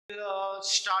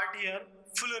Start here.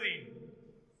 Fullerene.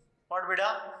 What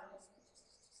beta?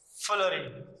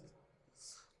 Fullerene.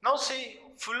 Now see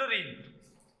fullerene.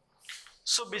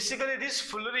 So basically this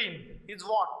fullerene is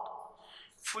what?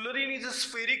 Fullerene is a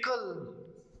spherical.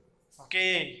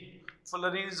 Okay.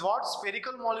 Fullerene is what?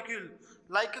 Spherical molecule.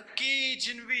 Like a cage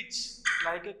in which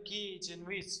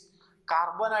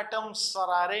carbon atoms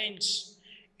are arranged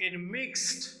in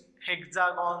mixed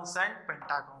hexagons and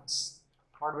pentagons.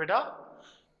 What beta?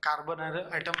 Carbon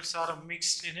atoms are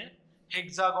mixed in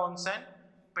hexagons and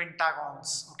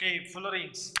pentagons. Okay,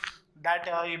 fullerenes. That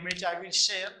image I will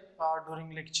share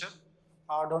during lecture.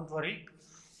 Don't worry.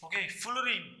 Okay,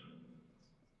 fullerene.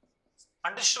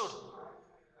 Understood?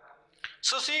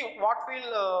 So see what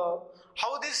will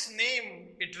how this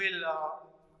name it will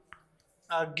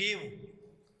give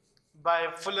by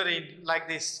fullerene like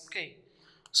this. Okay.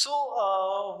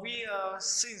 So we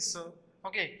since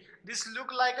okay, this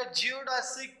look like a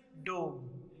geodesic dome.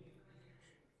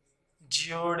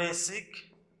 Geodesic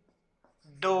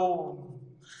dome,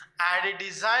 and a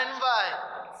design by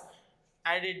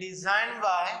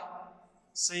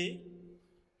see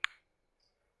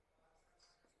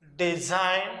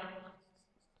designed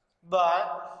by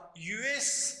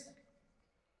US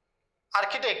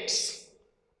architects.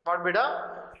 What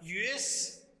beta?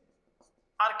 US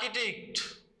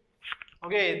architect.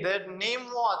 Okay, their name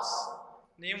was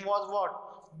what?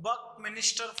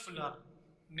 Buckminster Fuller.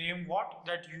 Name what?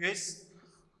 That US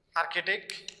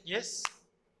architect. Yes.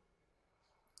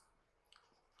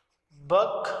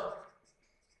 Buckminster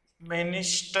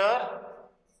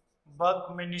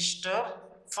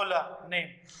Fuller name.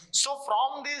 So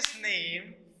from his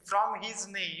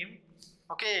name,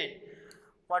 okay,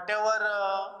 whatever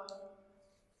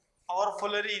our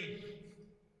fullerene,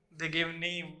 they give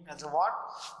name as what?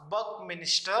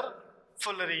 Buckminster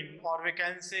Fullerene, or we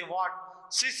can say what?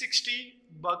 C60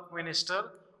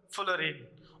 Buckminster Fullerene.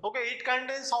 Okay, it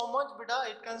contains how much beta?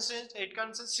 It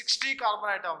contains 60 carbon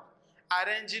atoms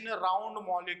arranged in a round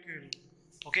molecule.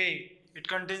 Okay, it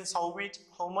contains how much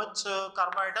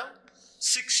carbon atom?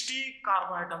 60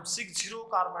 carbon atoms, 60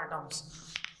 carbon atoms.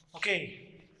 Okay,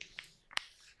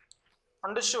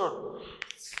 understood?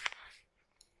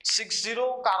 60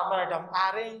 carbon atom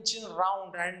arranged in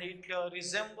round, and it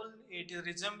is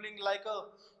resembling like a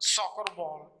soccer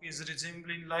ball. Is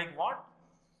resembling like what?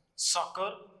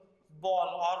 Soccer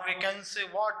ball, or we can say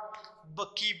what?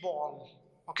 Buckyball.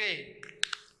 Okay,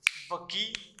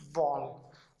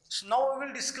 buckyball. So now we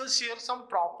will discuss here some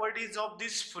properties of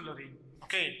this fullerene.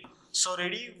 Okay, so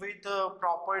ready with the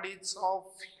properties of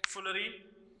fullerene?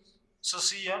 So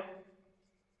see here,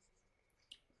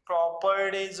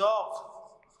 properties of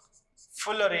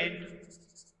fullerene.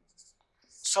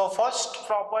 So first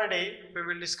property we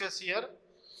will discuss here.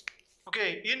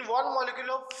 Okay, in one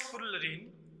molecule of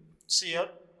fullerene, see here,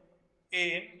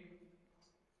 in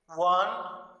one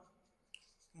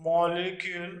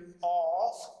molecule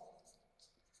of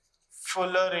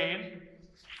fullerene,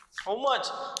 how much?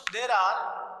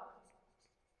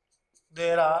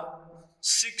 There are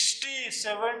 60,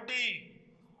 70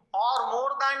 or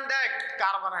more than that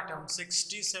carbon atoms.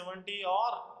 60, 70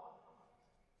 or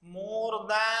more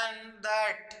than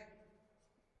that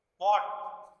what?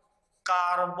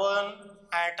 Carbon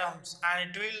atoms, and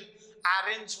it will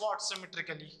arrange what?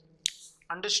 Symmetrically.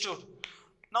 Understood?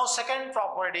 Now second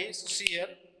property, so see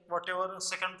here, whatever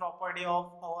second property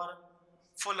of our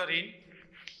fullerene.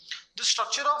 The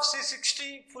structure of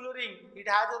C60 fullerene, it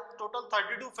has a total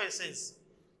 32 phases.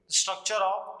 The structure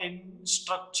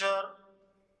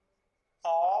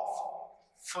of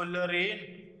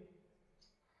fullerene,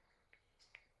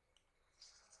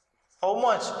 how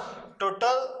much?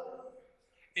 Total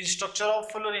in structure of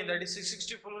fullerene, that is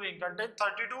C60 fullerene, contains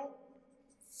 32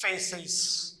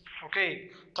 phases.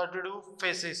 Okay, 32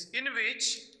 phases, in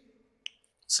which,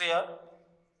 say here,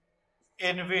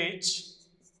 in which,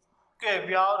 okay,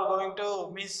 we are going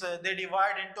to they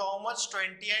divide into how much? 20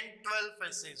 and 12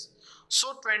 phases.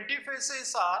 So 20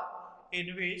 phases are,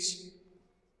 in which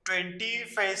 20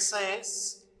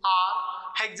 phases are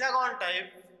hexagon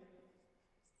type,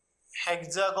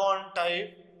 and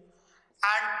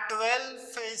 12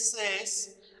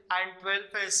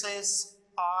 phases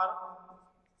are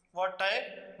what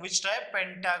type? Which type?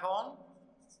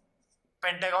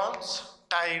 Pentagons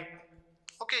type.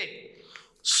 Okay,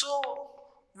 so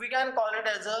we can call it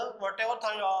as a whatever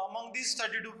among these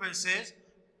 32 phases,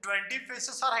 20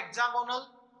 phases are hexagonal,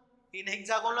 in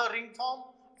hexagonal ring form,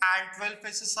 and 12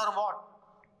 phases are what?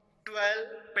 12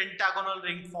 pentagonal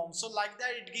ring form. So like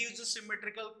that it gives a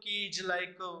symmetrical cage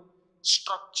like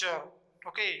structure,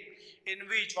 okay, in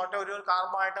which whatever your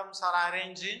carbon atoms are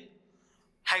arranged in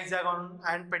hexagon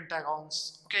and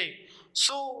pentagons. Okay,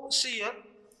 so see here,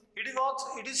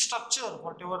 it is structure,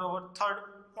 whatever our third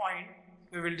point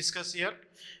we will discuss here.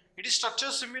 It is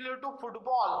structure similar to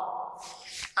football,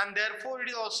 and therefore it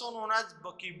is also known as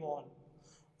buckyball.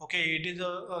 Okay, it is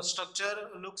a structure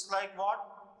looks like what?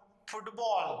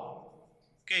 Football.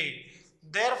 Okay,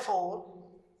 therefore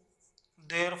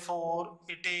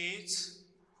it is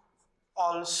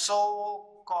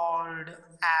also called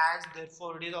as,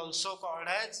 therefore it is also called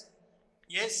as,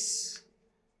 yes,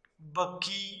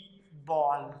 bucky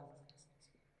ball.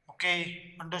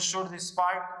 Okay, understood this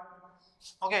part?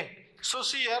 Okay, so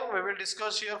see here, we will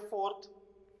discuss here fourth,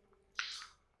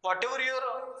 whatever your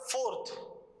fourth.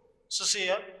 So see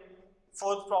here,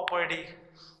 fourth property.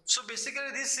 So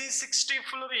basically this C60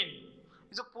 fluorine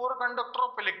is a poor conductor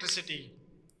of electricity.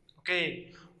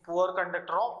 Okay, poor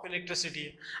conductor of electricity,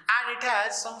 and it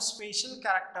has some special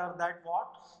character, that what?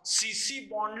 Cc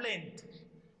bond length,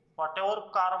 whatever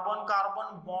carbon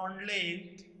bond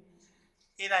length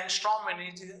in angstrom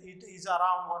minute, it is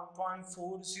around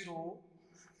 1.40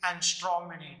 angstrom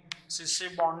minute.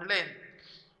 Cc bond length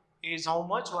is how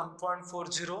much?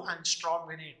 1.40 angstrom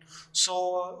minute.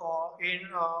 So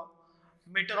in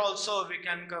meter also we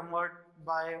can convert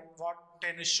by what?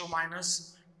 10 is to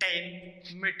minus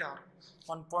 10 meter.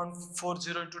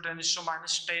 1.40 into 10 is to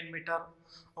minus 10 meter.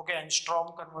 Okay,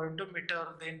 angstrom converted to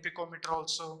meter, then picometer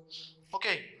also.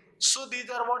 Okay, so these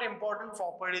are what important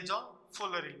properties of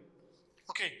fullerene.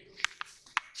 Okay,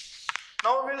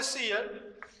 now we will see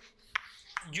here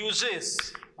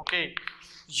uses. Okay,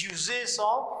 uses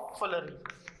of fullerene.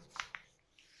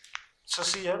 So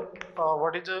see here,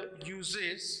 what is the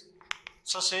uses?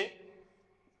 So say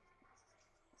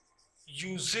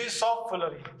uses of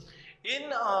fullerene.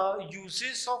 In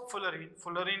uses of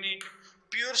fullerene in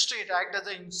pure state act as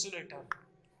an insulator.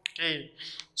 Okay,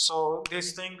 so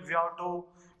this thing we have to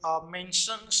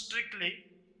mention strictly.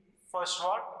 First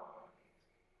what?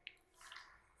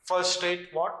 First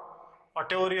state what?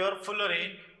 Whatever your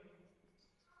fullerene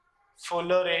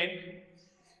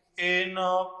in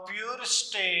pure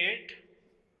state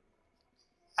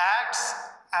acts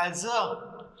as a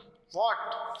what?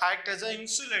 Act as an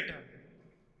insulator.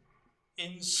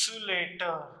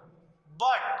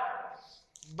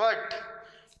 But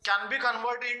can be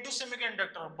converted into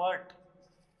semiconductor, but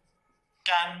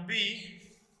can be,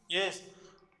 yes,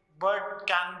 but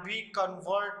can be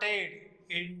converted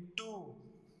into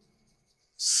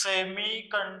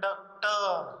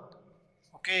semiconductor.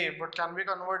 Okay, but can be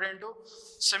converted into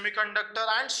semiconductor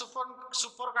and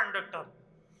superconductor.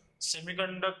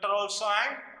 Semiconductor also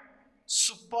and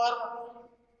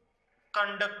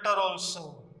superconductor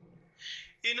also.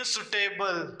 In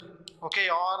suitable, okay,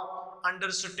 or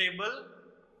under suitable,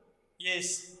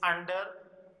 yes, under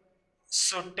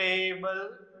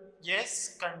suitable,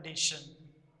 yes, condition.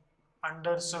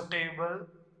 Under suitable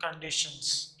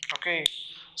conditions. Okay,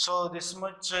 so this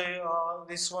much,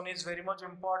 this one is very much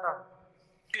important.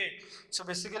 Okay, so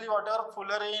basically whatever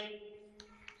fullerene,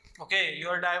 okay,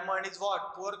 your diamond is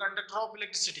what? Poor conductor of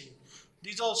electricity.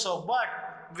 These also, but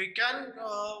we can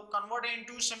convert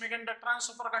into semiconductor and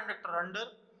superconductor under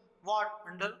what?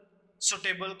 Under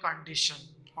suitable condition.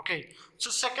 Okay,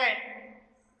 so second,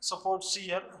 suppose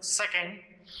here second.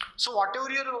 So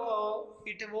whatever your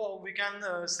we can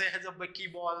say has a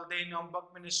buckyball, then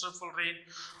Buckminster fullerene,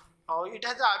 it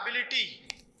has the ability.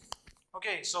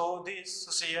 Okay, so this,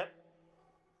 so here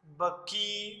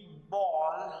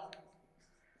buckyball,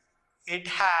 it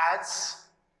has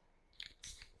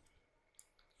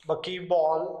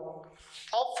buckyball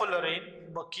of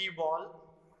fullerene, buckyball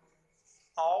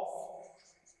of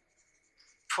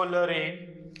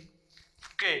fullerene.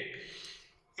 Okay,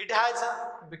 it has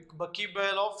a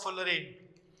buckyball of fullerene.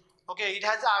 Okay, it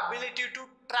has the ability to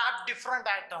trap different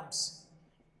atoms.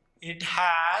 It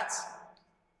has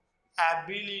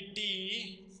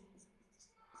ability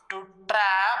to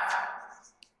trap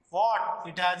what?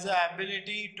 It has the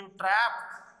ability to trap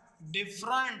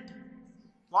different,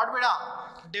 what beta?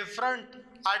 Different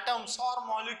atoms or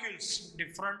molecules.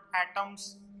 Different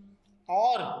atoms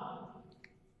or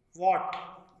what?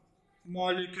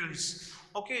 Molecules.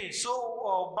 Okay,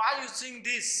 so by using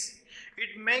this,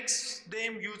 it makes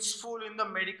them useful in the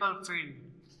medical field.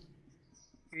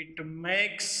 It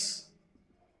makes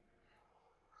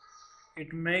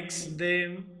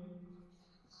them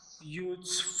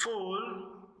useful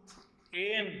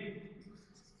in,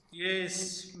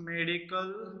 yes,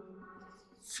 medical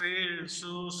field.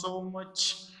 So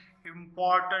much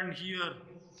important here.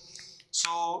 So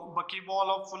buckyball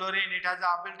of fullerene, it has the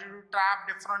ability to trap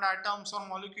different atoms or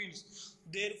molecules.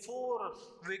 Therefore,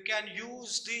 we can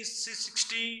use this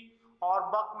C60 or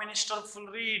Buckminster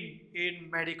fullerene in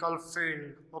medical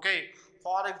field. Okay,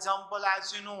 for example,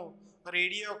 as you know,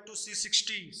 radioactive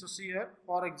C60. So see here,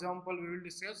 for example, we will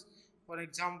discuss, for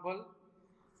example,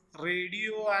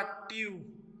 radioactive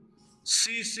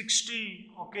C60,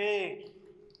 okay,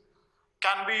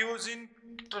 can be used in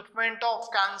treatment of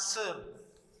cancer.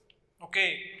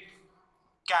 Okay,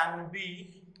 can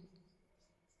be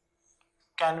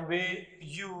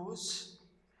used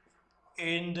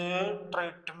in the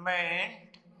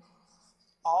treatment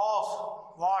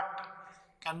of what?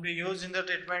 Can be used in the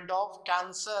treatment of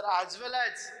cancer as well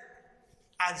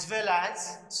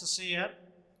as, so see here,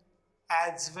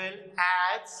 as well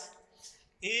as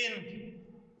in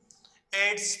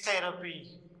AIDS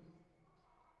therapy,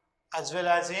 as well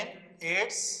as in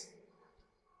AIDS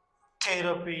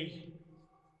therapy.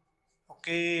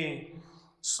 Okay,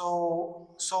 so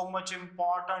much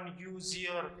important use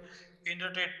here in the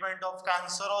treatment of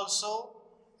cancer also,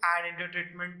 and in the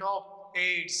treatment of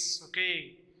AIDS.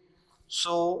 Okay,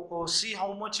 so see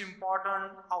how much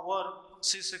important our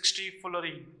C60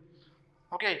 fullerene.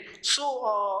 Okay,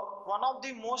 so one of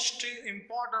the most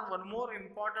important, one more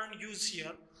important use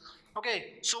here.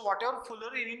 Okay, so whatever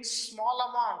fullerene in small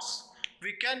amounts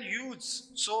we can use,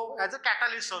 so as a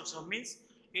catalyst also, means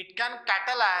it can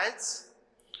catalyze.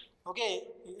 Okay,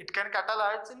 it can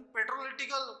catalyze in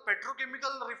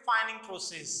petrochemical refining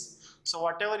process. So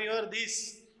whatever your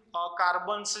this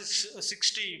carbon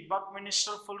 60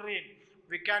 Buckminster fullerene,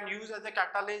 we can use as a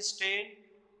catalyst in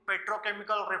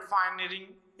petrochemical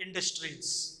refining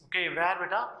industries. Okay, where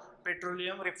beta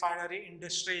petroleum refinery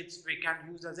industries we can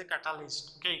use as a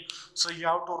catalyst. Okay, so you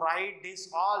have to write this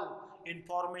all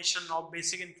information of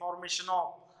basic information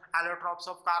of allotropes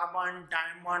of carbon,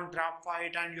 diamond,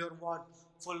 graphite, and your what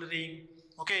fullerene.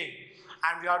 Okay,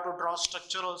 and we have to draw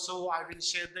structure also. I will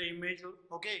share the image.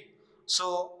 Okay,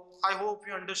 so I hope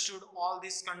you understood all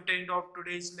this content of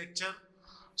today's lecture.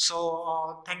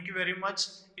 So thank you very much.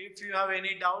 If you have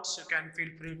any doubts, you can feel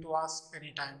free to ask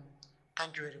anytime.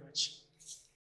 Thank you very much.